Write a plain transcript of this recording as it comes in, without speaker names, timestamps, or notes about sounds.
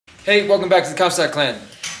Hey, welcome back to the Comstock Clan.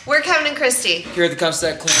 We're Kevin and Christy. Here at the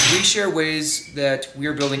Comstock Clan, we share ways that we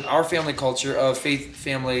are building our family culture of faith,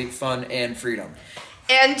 family, fun, and freedom.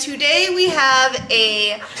 And today we have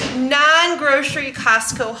a non-grocery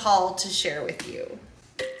Costco haul to share with you.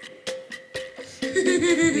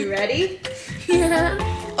 You ready? Yeah.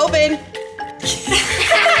 Open.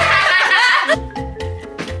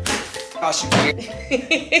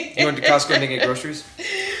 You went to Costco and get groceries?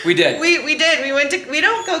 We did. We did. We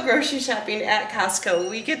don't go grocery shopping at Costco.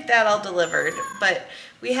 We get that all delivered. But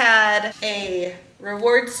we had a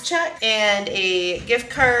rewards check and a gift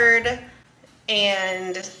card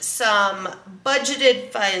and some budgeted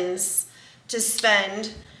funds to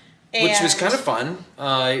spend. Which was kind of fun.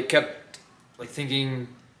 I kept thinking,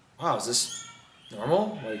 wow, is this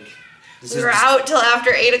normal? We were out till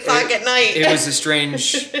after 8 o'clock at night. It was a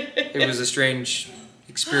strange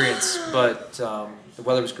experience, but the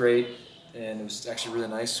weather was great, and it was actually really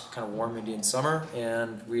nice, kind of warm Indian summer,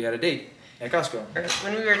 and we had a date at Costco.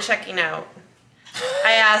 When we were checking out,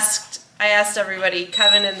 I asked everybody,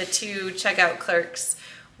 Kevin and the two checkout clerks,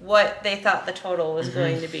 what they thought the total was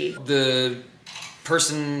going to be. The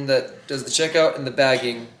person that does the checkout and the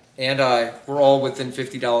bagging and I were all within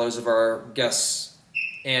 $50 of our guests.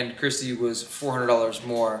 And Christy was $400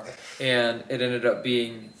 more, and it ended up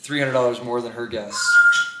being $300 more than her guess.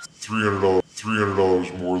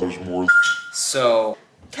 $300 more. So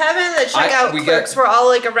Kevin and the checkout clerks were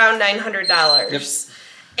all around $900. Yep.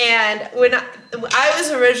 And when I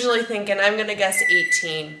was originally thinking, I'm gonna guess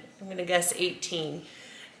 18. I'm gonna guess 18,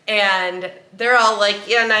 and they're all like,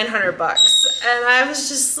 yeah, $900. And I was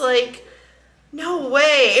just like, no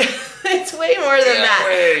way. It's way more than that.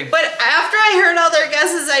 Way. But after I heard all their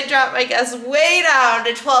guesses, I dropped my guess way down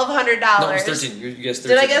to $1,200. No, it was 13. You guessed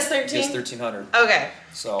 13. Did I guess 13? You guessed 1,300. Okay.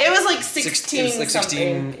 So it was like 16 It's like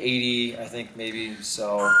something. 1680, I think, maybe.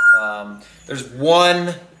 So there's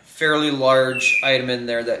one fairly large item in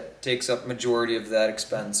there that takes up majority of that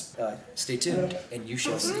expense. Stay tuned, and you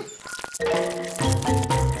shall see.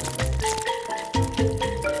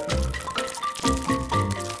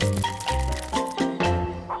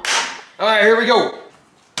 All right, here we go.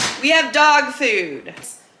 We have dog food.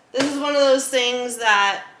 This is one of those things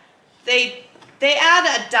that they add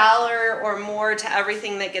 $1 or more to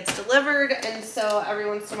everything that gets delivered, and so every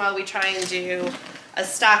once in a while we try and do a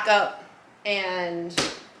stock up and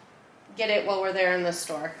get it while we're there in the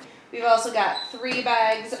store. We've also got 3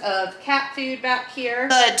 bags of cat food back here,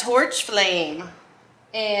 the torch flame,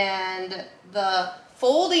 and the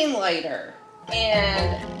folding lighter,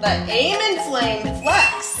 and the aim and flame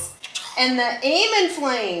flex. And the aim and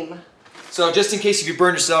flame. So just in case if you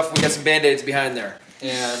burned yourself, we got some Band-Aids behind there.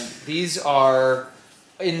 And these are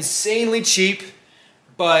insanely cheap,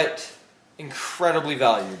 but incredibly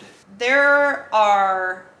valued. There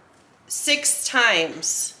are 6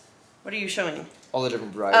 times. What are you showing? All the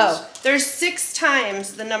different varieties. Oh, there's 6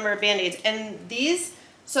 times the number of Band-Aids. And these,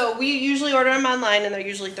 so we usually order them online and they're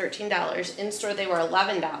usually $13. In store they were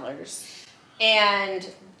 $11.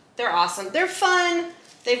 And they're awesome. They're fun.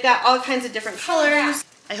 They've got all kinds of different colors.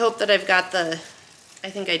 I hope that I've got I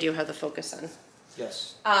think I do have the focus on.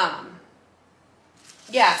 Yes.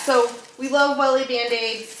 Yeah, so we love Welly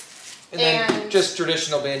Band-Aids. And then just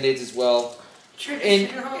traditional Band-Aids as well.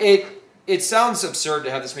 Traditional? And it sounds absurd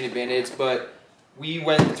to have this many Band-Aids, but we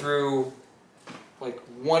went through like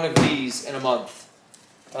one of these in a month.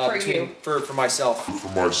 For myself.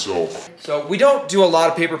 So we don't do a lot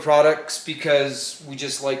of paper products because we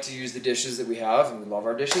just like to use the dishes that we have, and we love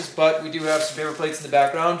our dishes, but we do have some paper plates in the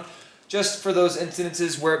background just for those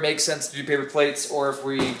instances where it makes sense to do paper plates, or if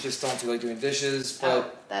we just don't feel like doing dishes.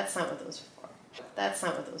 But that's not what those are for. That's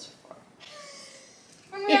not what those are for.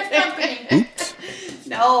 When we have company.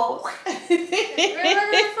 No.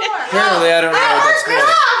 apparently I don't know what that's for.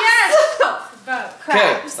 Yes.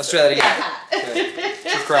 Okay, let's try that again. Okay.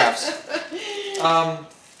 For crafts.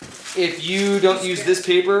 If you don't use this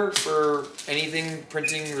paper for anything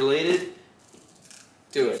printing related,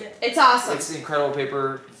 do it. It's awesome. It's incredible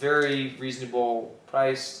paper, very reasonable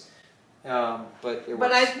price, but it works.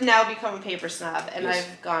 But I've now become a paper snob, and Yes.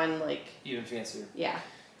 I've gone even fancier. yeah.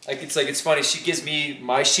 It's funny. She gives me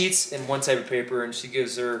my sheets in one type of paper, and she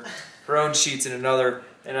gives her own sheets in another,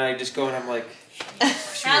 and I just go and I'm like,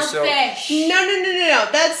 Selfish. No.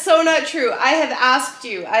 That's so not true. I have asked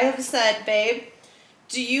you. I have said, babe,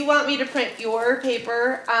 do you want me to print your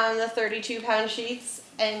paper on the 32-pound sheets?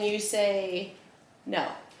 And you say, no.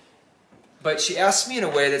 But she asks me in a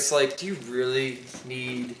way that's like, do you really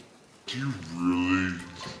need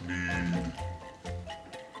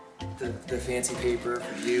the fancy paper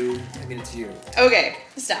for you? I mean, it's you. Okay,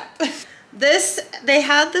 stop. They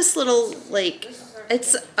had this little, like,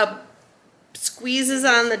 it's a squeezes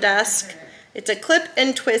on the desk. It's a clip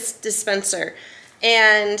and twist dispenser.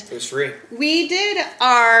 And it was free. We did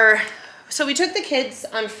so we took the kids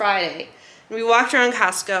on Friday and we walked around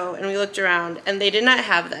Costco and we looked around and they did not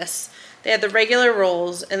have this. They had the regular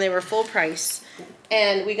rolls and they were full price.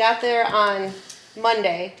 And we got there on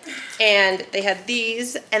Monday and they had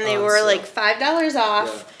these and they were like $5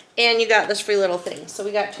 off and you got this free little thing. So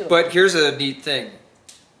we got two of them. But here's a neat thing.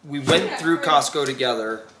 We went through Costco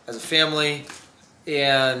together as a family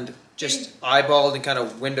and just eyeballed and kind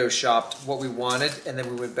of window shopped what we wanted, and then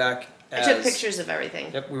we went back as... I took pictures of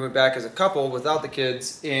everything. Yep, we went back as a couple without the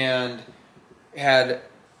kids and had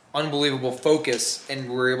unbelievable focus, and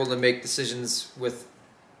we were able to make decisions with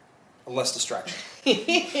less distraction.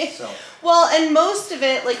 So. Well, and most of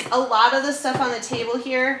it, like a lot of the stuff on the table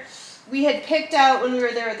here, we had picked out when we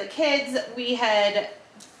were there with the kids. We had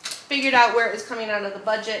figured out where it was coming out of the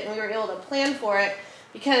budget, and we were able to plan for it.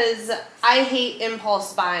 Because I hate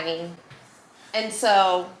impulse buying. And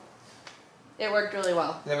so it worked really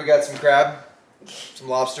well. And then we got some crab, some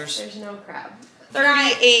lobsters. There's no crab.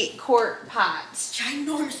 38 quart pots.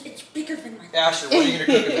 Ginormous. It's bigger than my Asher, what are you going to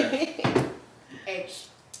cook in there? eggs.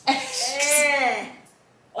 I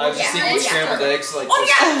was just thinking scrambled eggs like this.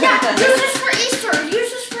 Yeah. Use this for Easter.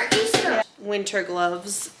 Use this for Easter. Winter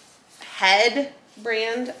Gloves Head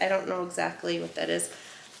brand. I don't know exactly what that is.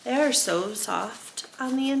 They are so soft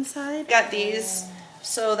on the inside. Got these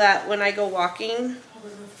so that when I go walking,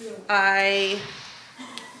 I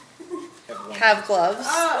have gloves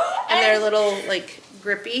and they're little like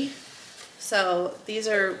grippy. So these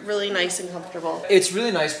are really nice and comfortable. It's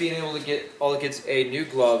really nice being able to get all the kids A, new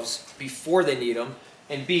gloves before they need them,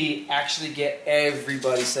 and B, actually get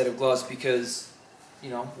everybody's set of gloves because, you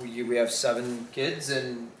know, we have 7 kids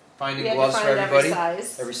and finding gloves for everybody.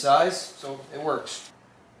 Every size, so it works.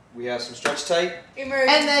 We have some stretch tight. And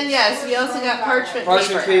then, yes, we also got parchment paper.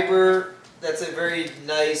 Parchment paper, that's a very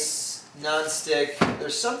nice, non-stick.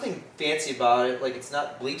 There's something fancy about it, like it's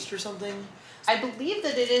not bleached or something. I believe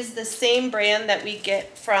that it is the same brand that we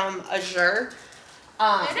get from Azure.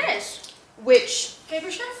 It is. Which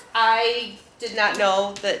Paper Chef? I did not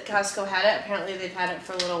know that Costco had it. Apparently they've had it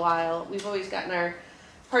for a little while. We've always gotten our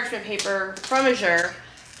parchment paper from Azure.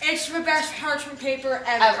 It's the best parchment paper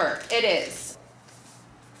ever. It is.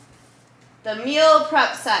 The meal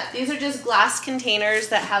prep set. These are just glass containers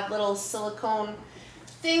that have little silicone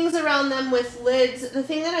things around them with lids. The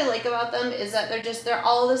thing that I like about them is that they're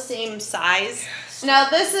all the same size. Yes. Now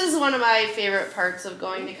this is one of my favorite parts of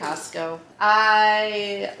going to Costco.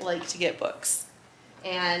 I like to get books.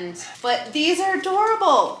 But these are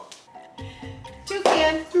adorable.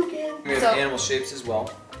 Toucan. We have animal shapes as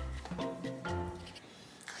well.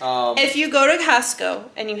 If you go to Costco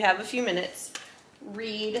and you have a few minutes,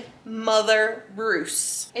 read Mother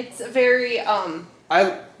Bruce. It's a very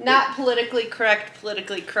not politically correct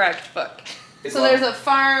book. So there's a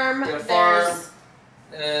farm, there's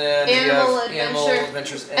animal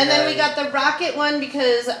adventures, and then we got the rocket one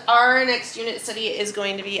because our next unit study is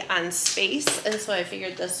going to be on space, and so I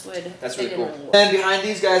figured this would. That's really cool. And behind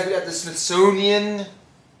these guys, we got the Smithsonian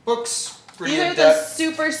books. These are the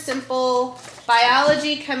super simple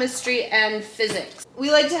biology, chemistry, and physics.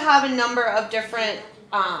 We like to have a number of different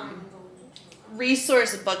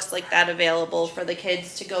resource books like that available for the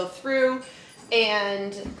kids to go through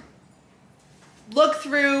and look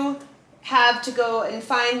through, have to go and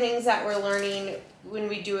find things that we're learning when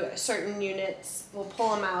we do certain units. We'll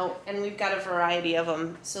pull them out, and we've got a variety of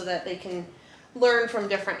them so that they can learn from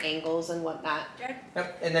different angles and whatnot.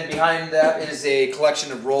 Yep. And then behind that is a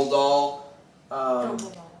collection of Roald Dahl.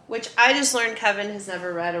 Which I just learned Kevin has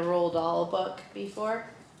never read a Roald Dahl book before.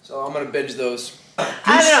 So I'm going to binge those.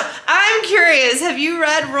 I don't know. I'm curious. Have you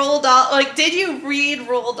read Roald Dahl? Like, did you read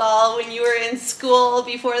Roald Dahl when you were in school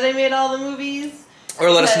before they made all the movies? Or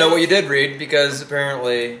let us know what you did read, because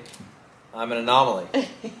apparently I'm an anomaly.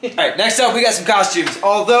 Alright, next up we got some costumes.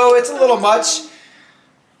 Although it's a little much,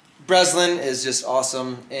 Breslin is just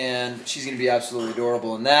awesome, and she's going to be absolutely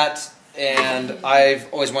adorable in that. And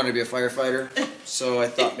I've always wanted to be a firefighter, so I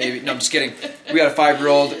thought maybe... No, I'm just kidding. We got a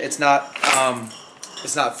 5-year-old. It's not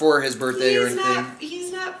for his birthday or anything.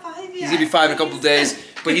 He's not 5 yet. He's going to be 5 in a couple of days.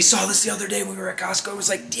 But he saw this the other day when we were at Costco. He was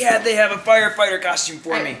like, Dad, they have a firefighter costume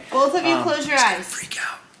for me. Both of you close your eyes. Freak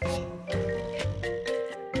out.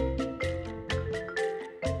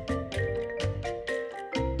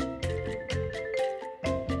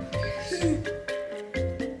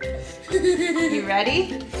 You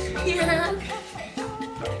ready? Yeah.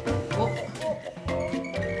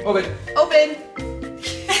 Open. Open.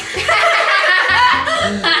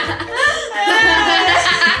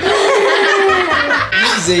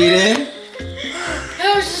 Aiden.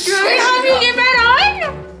 That was just Can we help you get back on?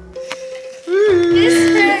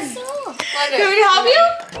 Can we help you?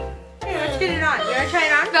 Here, let's get it on. You wanna try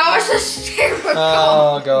it on? That was hysterical.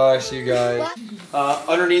 Oh gosh, you guys.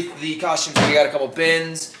 Underneath the costumes, we got a couple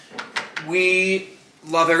bins. We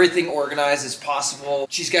love everything organized as possible.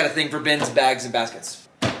 She's got a thing for bins, bags, and baskets.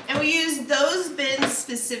 And we use those bins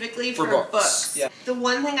specifically for books. Yeah. The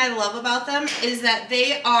one thing I love about them is that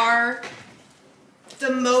they are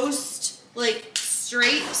the most like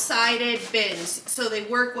straight-sided bins, so they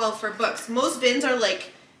work well for books. Most bins are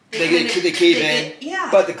like they cave in. Yeah.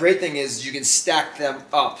 But the great thing is you can stack them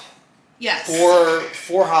up. Yes.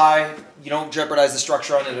 Four high. You don't jeopardize the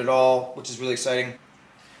structure on it at all, which is really exciting.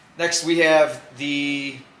 Next we have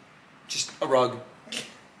just a rug.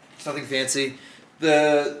 It's nothing fancy.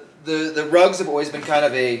 The rugs have always been kind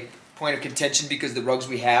of a point of contention because the rugs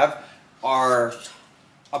we have are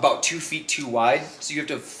about 2 feet too wide, so you have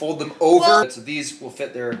to fold them over. Well, so these will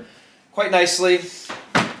fit there quite nicely. This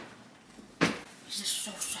is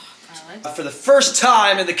so soft. For the first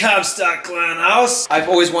time in the Comstock Clan house, I've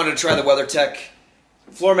always wanted to try the WeatherTech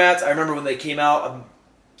floor mats. I remember when they came out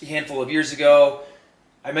a handful of years ago.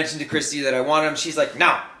 I mentioned to Christy that I wanted them. She's like,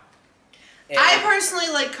 no. And I personally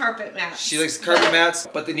like carpet mats. She likes carpet mats,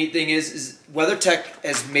 but the neat thing is WeatherTech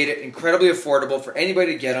has made it incredibly affordable for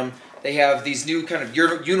anybody to get them. They have these new kind of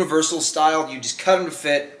universal style. You just cut them to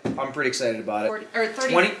fit. I'm pretty excited about it. 40, or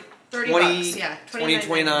 30, 20 bucks, yeah.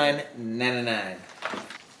 29.99.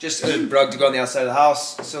 Just a rug to go on the outside of the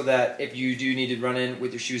house so that if you do need to run in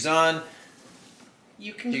with your shoes on,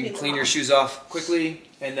 you can clean your shoes off quickly.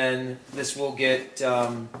 And then this will get,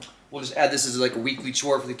 we'll just add this as like a weekly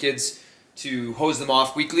chore for the kids to hose them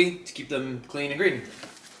off weekly to keep them clean and green,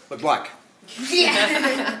 but black.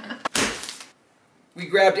 Yeah. We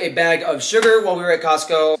grabbed a bag of sugar while we were at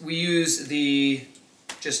Costco. We use the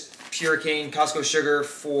just pure cane Costco sugar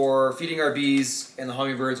for feeding our bees and the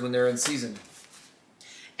hummingbirds when they're in season.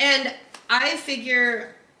 And I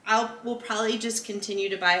figure we'll probably just continue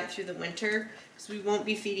to buy it through the winter because we won't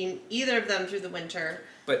be feeding either of them through the winter.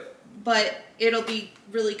 But it'll be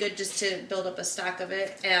really good just to build up a stock of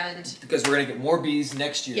it, and because we're gonna get more bees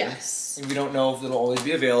next year. Yes. And we don't know if it'll always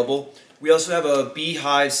be available. We also have a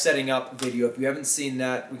beehive setting up video. If you haven't seen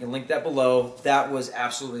that, we can link that below. That was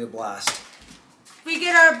absolutely a blast. We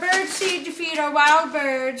get our bird seed to feed our wild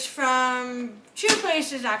birds from 2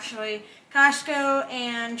 places actually, Costco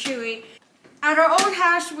and Chewy. At our old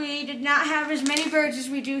house, we did not have as many birds as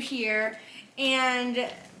we do here, and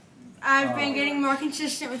I've been getting more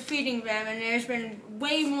consistent with feeding them, and there's been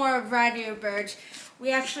way more variety of birds.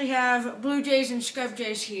 We actually have blue jays and scrub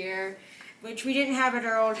jays here, which we didn't have at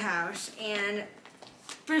our old house, and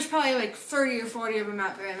there's probably like 30 or 40 of them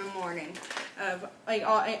out there in the morning, of like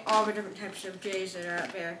all the different types of jays that are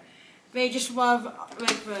out there. They just love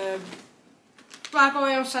like the black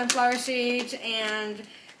oil sunflower seeds and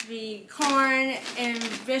the corn, and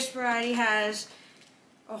this variety has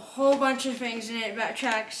a whole bunch of things in it that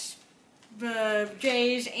attracts the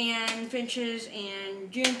jays and finches and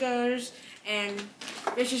juncos, and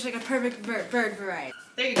it's just like a perfect bird variety.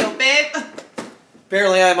 there you go, babe.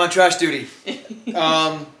 Apparently I'm on trash duty.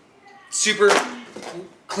 Super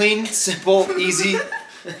clean, simple, easy.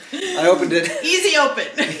 I opened it. Easy open.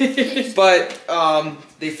 But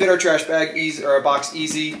they fit our trash bag easy, or our box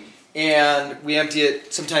easy, and we empty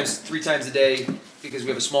it sometimes 3 times a day because we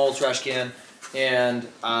have a small trash can. And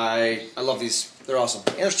I love these. They're awesome.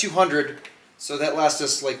 And there's 200, so that lasts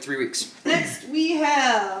us like 3 weeks. Next we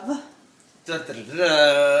have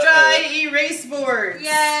Da-da-da-da. dry erase boards.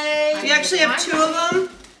 Yay! We actually have 2 of them.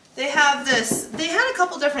 They have this. They had a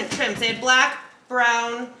couple different trims. They had black,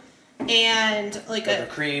 brown, and like a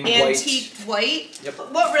cream, antique white. Yep.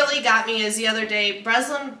 But what really got me is the other day,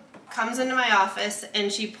 Breslin comes into my office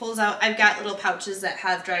and she pulls out. I've got little pouches that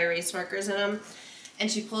have dry erase markers in them. And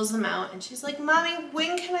she pulls them out and she's like, Mommy,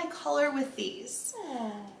 when can I color with these?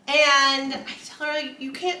 Aww. And I tell her,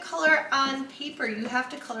 you can't color on paper. You have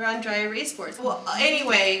to color on dry erase boards. Well,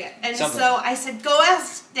 anyway, and so I said, go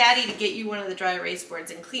ask Daddy to get you one of the dry erase boards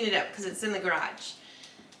and clean it up because it's in the garage.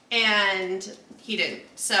 And he didn't.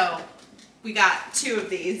 So we got 2 of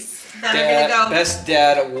these that are going to go. Best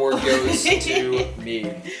Dad award goes to me.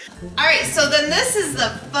 All right, so then this is the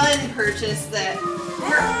fun purchase that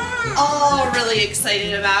we're all really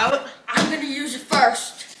excited about. I'm gonna use it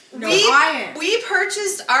first. No, I am. We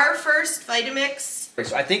purchased our first Vitamix.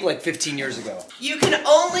 So I think like 15 years ago. You can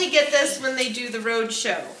only get this when they do the road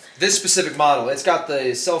show. This specific model, it's got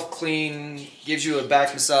the self-clean, gives you a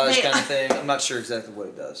back massage kind of thing. I'm not sure exactly what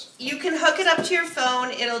it does. You can hook it up to your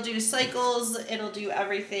phone. It'll do cycles. It'll do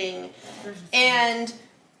everything. And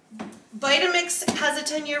Vitamix has a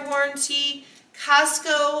 10-year warranty.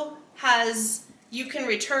 Costco has you can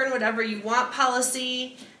return whatever you want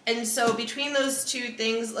policy. And so between those two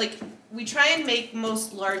things, like we try and make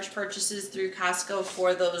most large purchases through Costco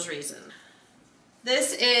for those reasons.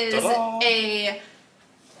 This is a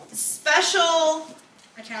special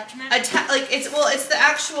attachment. It's the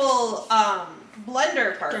actual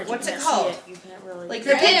blender part. What's it called? You can't really like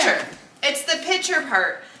the pitcher. It's the pitcher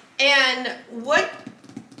part. And what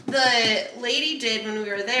the lady did when we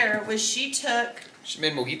were there was she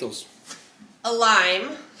made mojitos. A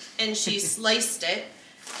lime and she sliced it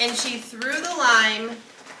and she threw the lime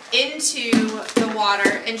into the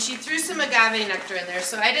water and she threw some agave nectar in there.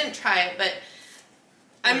 So I didn't try it, but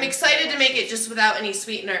I'm excited to make it just without any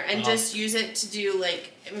sweetener and just use it to do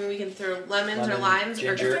we can throw lemons or limes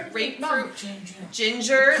ginger. Or grapefruit,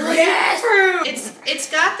 ginger. Grapefruit.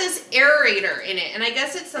 It's got this aerator in it, and I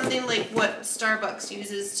guess it's something like what Starbucks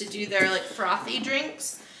uses to do their frothy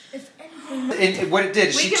drinks. And what it did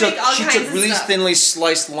is she took really thinly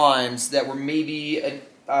sliced limes that were maybe an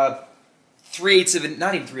 3/8 of an,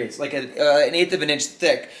 not even 3/8, like an 1/8 of an inch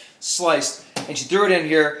thick, sliced, and she threw it in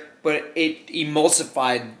here. But it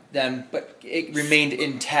emulsified them, but it remained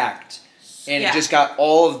intact. And it just got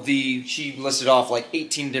all of she listed off like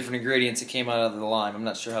 18 different ingredients that came out of the lime. I'm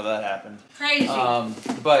not sure how that happened. Crazy.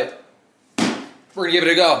 But we're going to give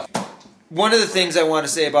it a go. One of the things I want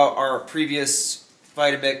to say about our previous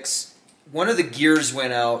Vitamix, one of the gears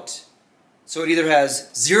went out. So it either has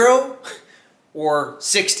 0 or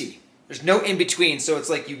 60. There's no in between. So it's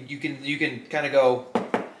like you can kind of go...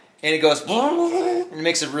 And it goes, and it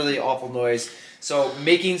makes a really awful noise. So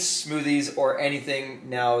making smoothies or anything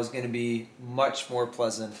now is going to be much more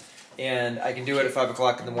pleasant. And I can do it at 5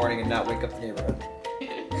 o'clock in the morning and not wake up the neighborhood.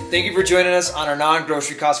 Thank you for joining us on our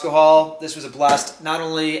non-grocery Costco haul. This was a blast, not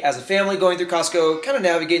only as a family going through Costco, kind of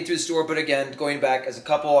navigating through the store, but again, going back as a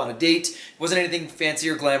couple on a date. It wasn't anything fancy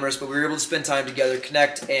or glamorous, but we were able to spend time together,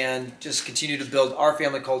 connect, and just continue to build our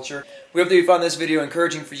family culture. We hope that you found this video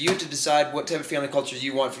encouraging for you to decide what type of family culture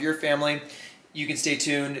you want for your family. You can stay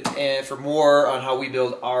tuned for more on how we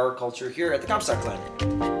build our culture here at the Comstock Clan.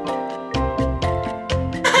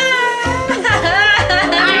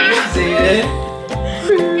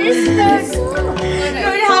 This you want me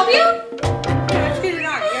to help you? Let's get it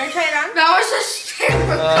on. You want to try it on? That was a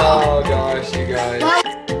stripper. Oh gosh, you guys.